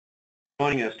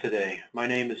Joining us today. My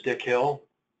name is Dick Hill,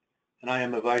 and I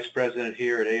am a Vice President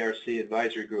here at ARC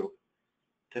Advisory Group.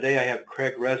 Today I have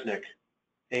Craig Resnick,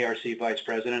 ARC Vice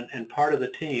President, and part of the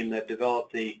team that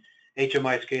developed the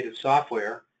HMI SCADA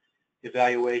software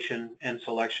evaluation and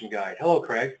selection guide. Hello,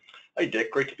 Craig. Hi,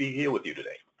 Dick. Great to be here with you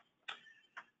today.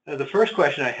 The first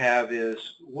question I have is,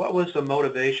 what was the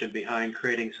motivation behind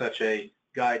creating such a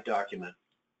guide document?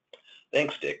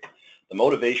 Thanks, Dick. The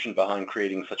motivation behind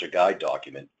creating such a guide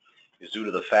document is due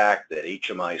to the fact that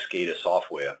HMI SCADA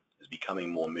software is becoming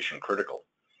more mission critical,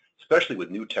 especially with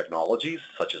new technologies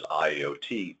such as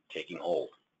IoT taking hold.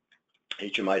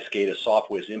 HMI SCADA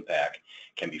software's impact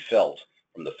can be felt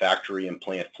from the factory and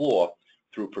plant floor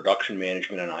through production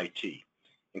management and IT,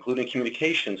 including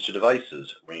communications to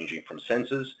devices ranging from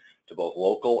sensors to both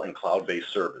local and cloud-based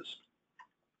servers.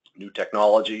 New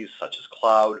technologies such as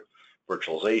cloud,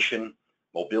 virtualization,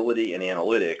 mobility, and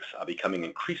analytics are becoming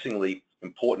increasingly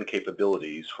important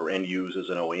capabilities for end users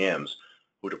and OEMs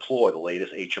who deploy the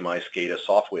latest HMI SCADA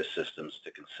software systems to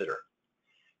consider.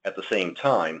 At the same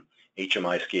time,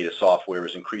 HMI SCADA software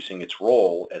is increasing its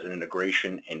role as an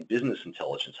integration and business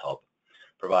intelligence hub,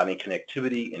 providing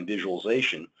connectivity and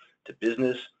visualization to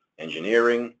business,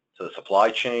 engineering, to the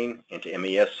supply chain, and to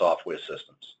MES software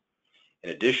systems, in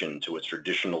addition to its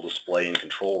traditional display and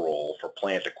control role for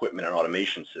plant equipment and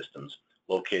automation systems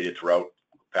located throughout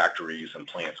factories and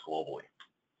plants globally.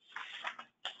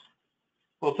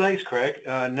 Well, thanks, Craig.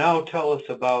 Now tell us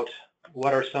about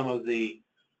what are some of the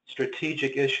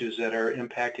strategic issues that are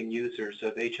impacting users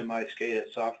of HMI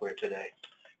SCADA software today.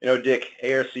 You know, Dick,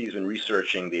 ARC has been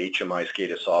researching the HMI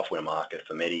SCADA software market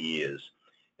for many years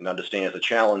and understands the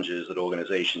challenges that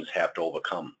organizations have to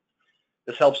overcome.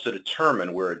 This helps to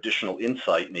determine where additional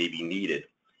insight may be needed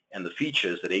and the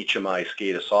features that HMI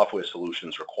SCADA software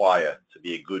solutions require to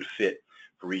be a good fit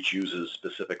for each user's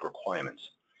specific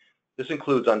requirements. This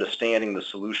includes understanding the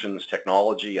solution's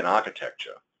technology and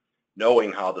architecture,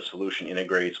 knowing how the solution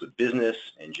integrates with business,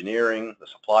 engineering, the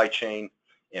supply chain,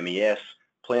 MES,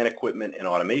 plant equipment, and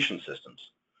automation systems,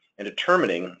 and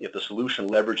determining if the solution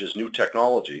leverages new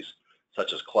technologies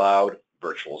such as cloud,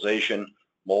 virtualization,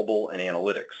 mobile, and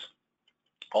analytics.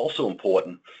 Also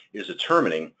important is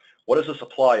determining what is the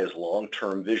supplier's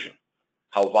long-term vision,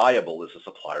 how viable is the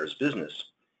supplier's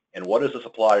business, and what is the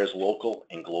supplier's local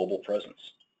and global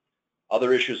presence.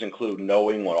 Other issues include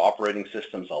knowing what operating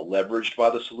systems are leveraged by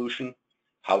the solution,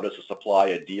 how does the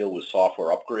supplier deal with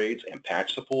software upgrades and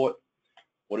patch support,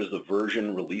 what is the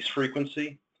version release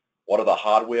frequency, what are the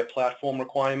hardware platform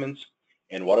requirements,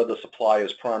 and what are the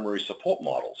supplier's primary support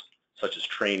models, such as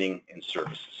training and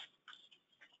services.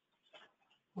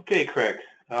 Okay, Craig.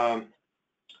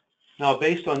 Now,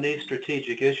 based on these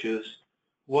strategic issues,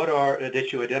 that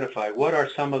you identify, what are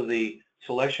some of the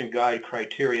selection guide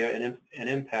criteria and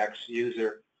impacts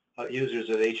users of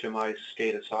HMI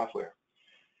SCADA software?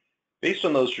 Based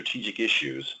on those strategic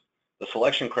issues, the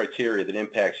selection criteria that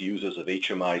impacts users of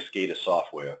HMI SCADA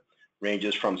software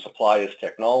ranges from supplier's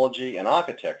technology and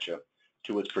architecture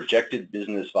to its projected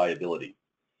business viability.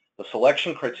 The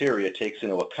selection criteria takes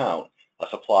into account a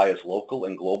supplier's local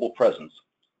and global presence,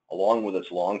 along with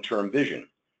its long-term vision,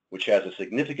 which has a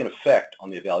significant effect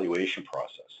on the evaluation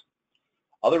process.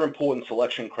 Other important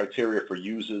selection criteria for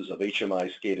users of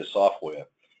HMI SCADA software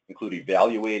include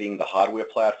evaluating the hardware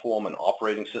platform and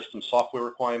operating system software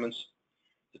requirements,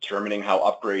 determining how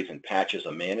upgrades and patches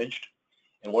are managed,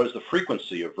 and what is the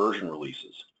frequency of version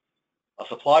releases. A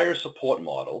supplier's support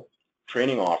model,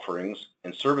 training offerings,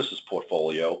 and services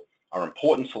portfolio are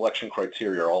important selection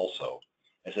criteria also,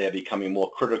 as they are becoming more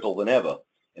critical than ever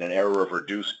in an era of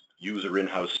reduced user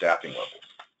in-house staffing levels.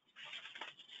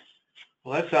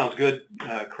 Well, that sounds good,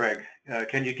 Craig.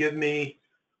 Can you give me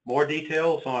more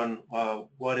details on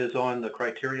what is on the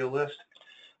criteria list?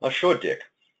 Sure, Dick.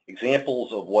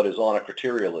 Examples of what is on a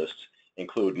criteria list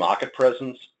include market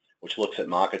presence, which looks at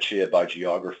market share by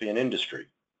geography and industry.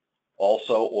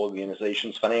 Also,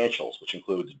 organization's financials, which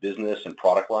includes business and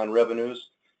product line revenues,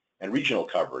 and regional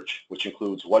coverage, which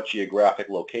includes what geographic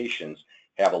locations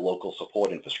have a local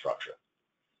support infrastructure.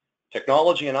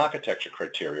 Technology and architecture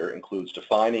criteria includes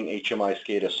defining HMI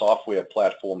SCADA software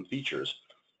platform features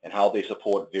and how they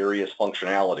support various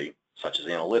functionality, such as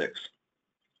analytics.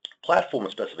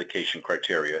 Platform specification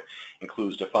criteria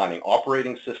includes defining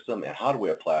operating system and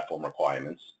hardware platform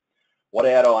requirements, what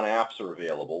add-on apps are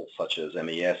available, such as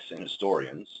MES and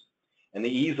historians, and the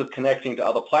ease of connecting to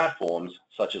other platforms,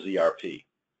 such as ERP.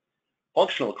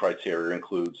 Functional criteria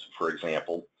includes, for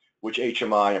example, which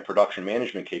HMI and production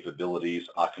management capabilities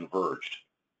are converged.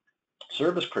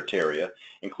 Service criteria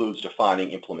includes defining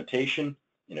implementation,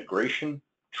 integration,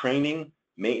 training,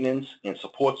 maintenance, and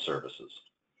support services.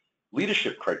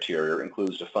 Leadership criteria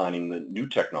includes defining the new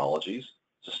technologies,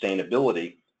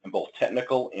 sustainability, and both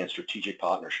technical and strategic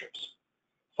partnerships.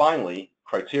 Finally,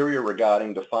 criteria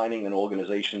regarding defining an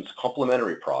organization's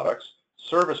complementary products,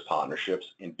 service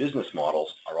partnerships, and business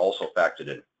models are also factored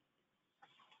in.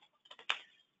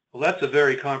 Well, that's a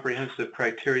very comprehensive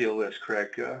criteria list, Craig.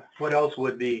 What else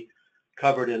would be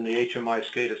covered in the HMI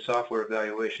SCADA software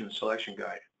evaluation and selection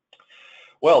guide?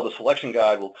 Well, the selection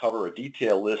guide will cover a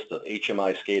detailed list of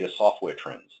HMI SCADA software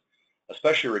trends,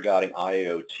 especially regarding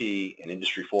IoT and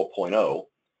Industry 4.0,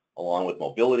 along with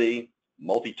mobility,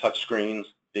 multi-touch screens,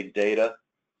 big data,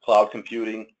 cloud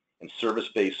computing, and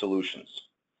service-based solutions.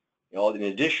 In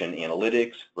addition,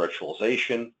 analytics,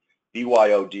 virtualization,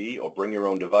 BYOD or bring your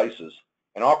own devices,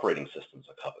 and operating systems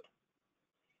are covered.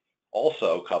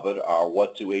 Also covered are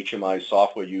what do HMI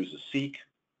software users seek,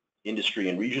 industry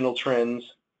and regional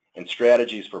trends, and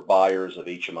strategies for buyers of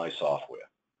HMI software.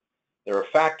 There are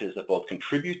factors that both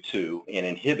contribute to and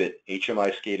inhibit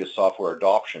HMI SCADA software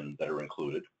adoption that are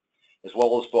included, as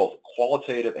well as both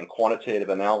qualitative and quantitative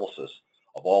analysis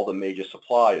of all the major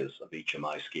suppliers of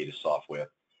HMI SCADA software,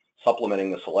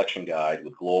 supplementing the selection guide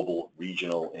with global,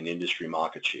 regional, and industry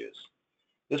market shares.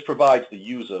 This provides the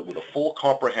user with a full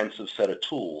comprehensive set of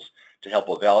tools to help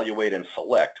evaluate and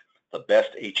select the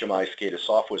best HMI SCADA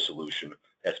software solution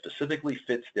that specifically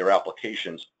fits their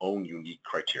application's own unique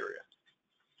criteria.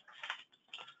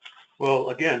 Well,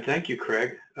 again, thank you,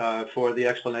 Craig, for the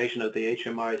explanation of the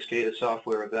HMI SCADA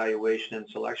software evaluation and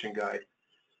selection guide.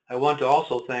 I want to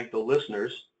also thank the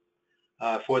listeners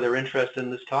for their interest in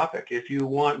this topic. If you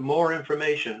want more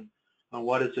information on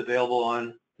what is available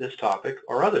on this topic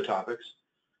or other topics,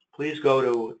 please go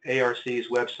to ARC's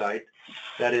website,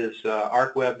 that is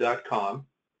arcweb.com.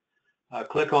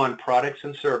 Click on Products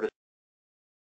and Services.